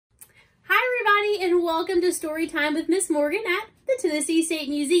and welcome to Storytime with Miss Morgan at the Tennessee State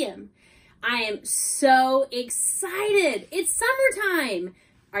Museum. I am so excited. It's summertime.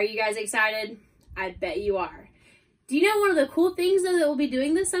 Are you guys excited? I bet you are. Do you know one of the cool things though that we'll be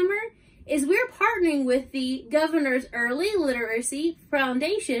doing this summer is we're partnering with the Governor's Early Literacy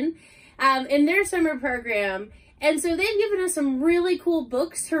Foundation in their summer program. And so they've given us some really cool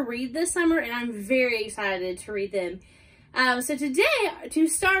books to read this summer, and I'm very excited to read them. So today, to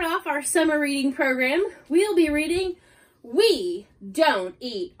start off our summer reading program, we'll be reading We Don't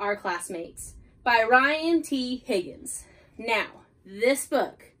Eat Our Classmates by Ryan T. Higgins. Now, this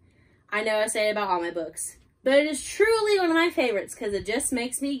book, I know I say it about all my books, but it is truly one of my favorites because it just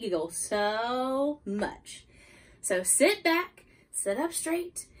makes me giggle so much. So sit back, sit up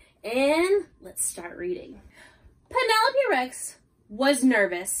straight, and let's start reading. Penelope Rex was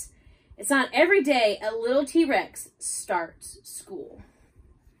nervous. It's not every day a little T-Rex starts school.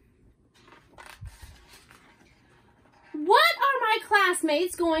 What are my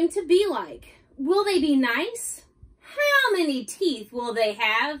classmates going to be like? Will they be nice? How many teeth will they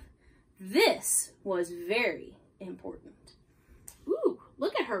have? This was very important. Ooh,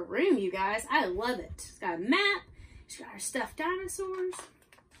 look at her room, you guys. I love it. She's got a map. She's got her stuffed dinosaurs.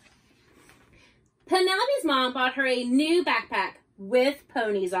 Penelope's mom bought her a new backpack with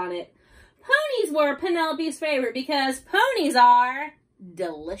ponies on it. Ponies were Penelope's favorite because ponies are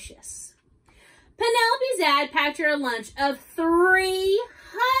delicious. Penelope's dad packed her a lunch of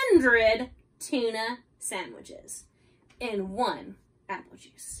 300 tuna sandwiches and 1 apple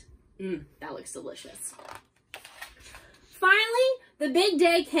juice. That looks delicious. Finally, the big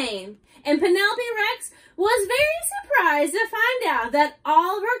day came, and Penelope Rex was very surprised to find out that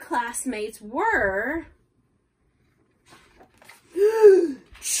all of her classmates were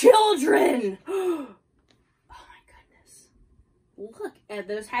children. Oh my goodness. Look at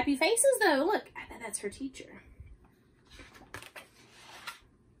those happy faces though. Look, I bet that's her teacher.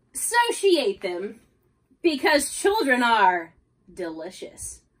 So she ate them because children are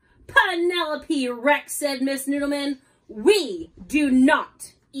delicious. Penelope Rex, said Miss Noodleman, we do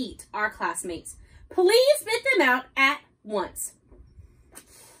not eat our classmates. Please spit them out at once.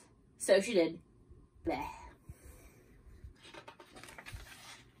 So she did. Bleh.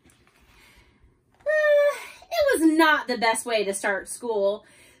 It was not the best way to start school.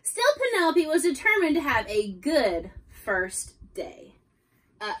 Still, Penelope was determined to have a good first day.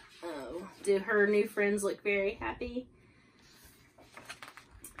 Uh-oh. Do her new friends look very happy?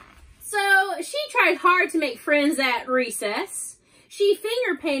 So, she tried hard to make friends at recess. She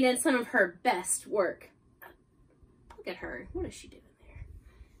finger painted some of her best work. Look at her. What is she doing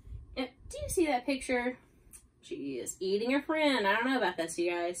there? Do you see that picture? She is eating her friend. I don't know about this, you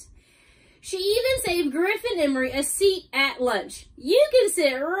guys. She even saved Griffin Emery a seat at lunch. You can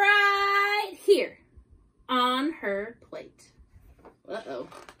sit right here on her plate. Uh-oh.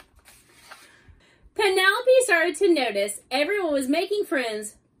 Penelope started to notice everyone was making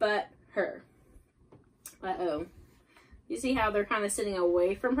friends but her. Uh-oh. You see how they're kind of sitting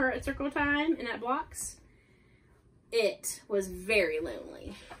away from her at circle time and at blocks? It was very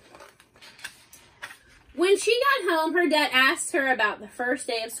lonely. When she got home, her dad asked her about the first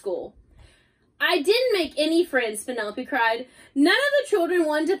day of school. I didn't make any friends, Penelope cried. None of the children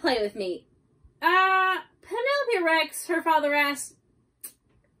wanted to play with me. Penelope Rex, her father asked,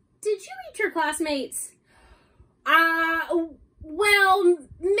 did you eat your classmates? Well,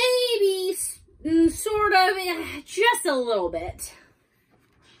 maybe, sort of, just a little bit.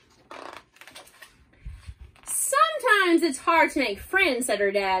 Sometimes it's hard to make friends, said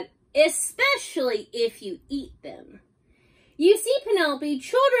her dad, especially if you eat them. You see, Penelope,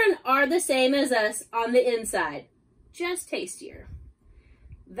 children are the same as us on the inside, just tastier.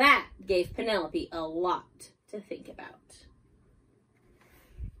 That gave Penelope a lot to think about.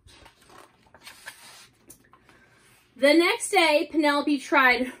 The next day, Penelope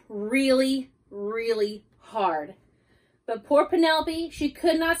tried really, really hard. But poor Penelope, she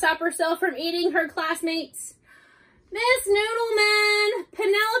could not stop herself from eating her classmates. Miss Noodleman,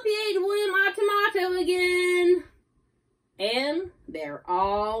 Penelope ate William Automato again. And they're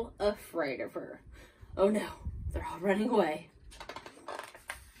all afraid of her. Oh no, they're all running away.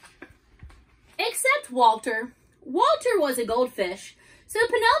 Except Walter. Walter was a goldfish, so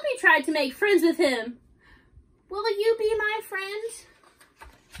Penelope tried to make friends with him. Will you be my friend?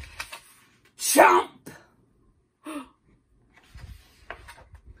 Chomp!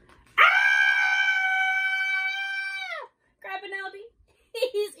 Grab Penelope.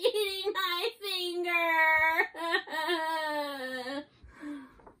 He's eating my finger.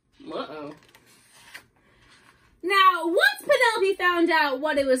 Uh-oh. Now, once Penelope found out out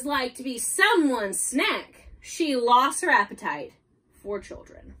what it was like to be someone's snack, she lost her appetite for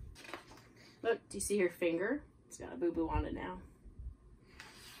children. Look, do you see her finger? It's got a boo-boo on it now.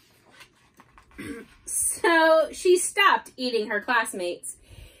 So she stopped eating her classmates,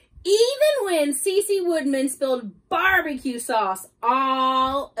 even when Cece Woodman spilled barbecue sauce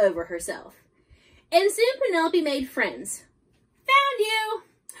all over herself. And soon Penelope made friends. Found you!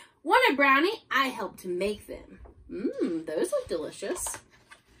 Want a brownie? I helped make them. Those look delicious.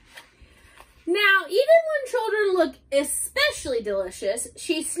 Now, even when children look especially delicious,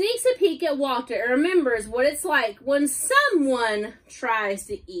 she sneaks a peek at Walter and remembers what it's like when someone tries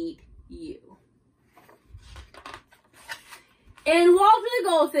to eat you. And Walter the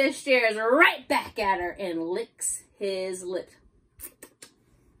goldfish stares right back at her and licks his lip.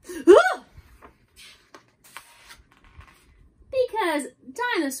 Because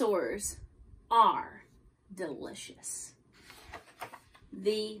dinosaurs are delicious.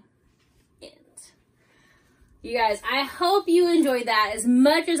 The end. You guys, I hope you enjoyed that as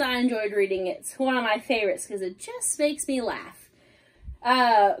much as I enjoyed reading it. It's one of my favorites because it just makes me laugh.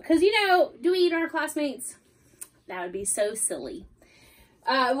 Because, you know, do we eat our classmates? That would be so silly.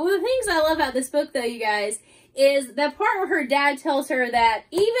 One of the things I love about this book, though, you guys, is the part where her dad tells her that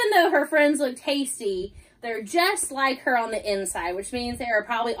even though her friends look tasty, they're just like her on the inside, which means they are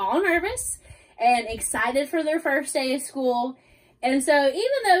probably all nervous and excited for their first day of school. And so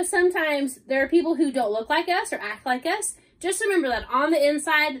even though sometimes there are people who don't look like us or act like us, just remember that on the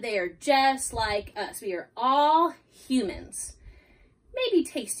inside, they are just like us. We are all humans. Maybe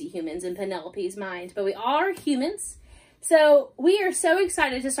tasty humans in Penelope's mind, but we all are humans. So we are so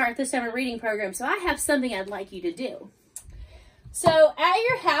excited to start this summer reading program. So I have something I'd like you to do. So at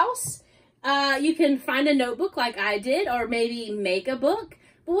your house, you can find a notebook like I did, or maybe make a book.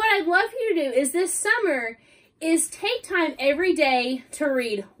 But what I'd love for you to do is this summer is take time every day to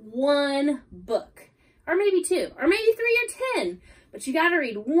read one book, or maybe 2, or maybe 3 or 10, but you got to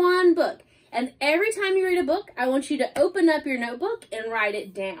read one book. And every time you read a book, I want you to open up your notebook and write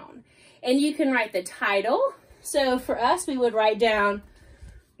it down. And you can write the title. So for us, we would write down,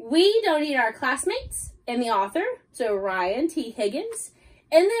 We Don't Eat Our Classmates, and the author, so Ryan T. Higgins.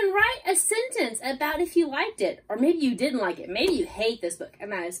 And then write a sentence about if you liked it, or maybe you didn't like it. Maybe you hate this book,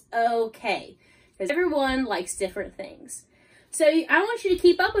 and that is okay, because everyone likes different things. So I want you to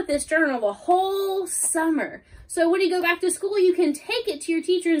keep up with this journal the whole summer. So when you go back to school, you can take it to your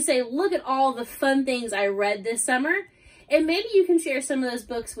teacher and say, look at all the fun things I read this summer. And maybe you can share some of those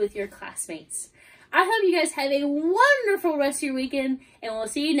books with your classmates. I hope you guys have a wonderful rest of your weekend, and we'll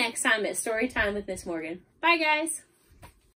see you next time at Storytime with Miss Morgan. Bye, guys.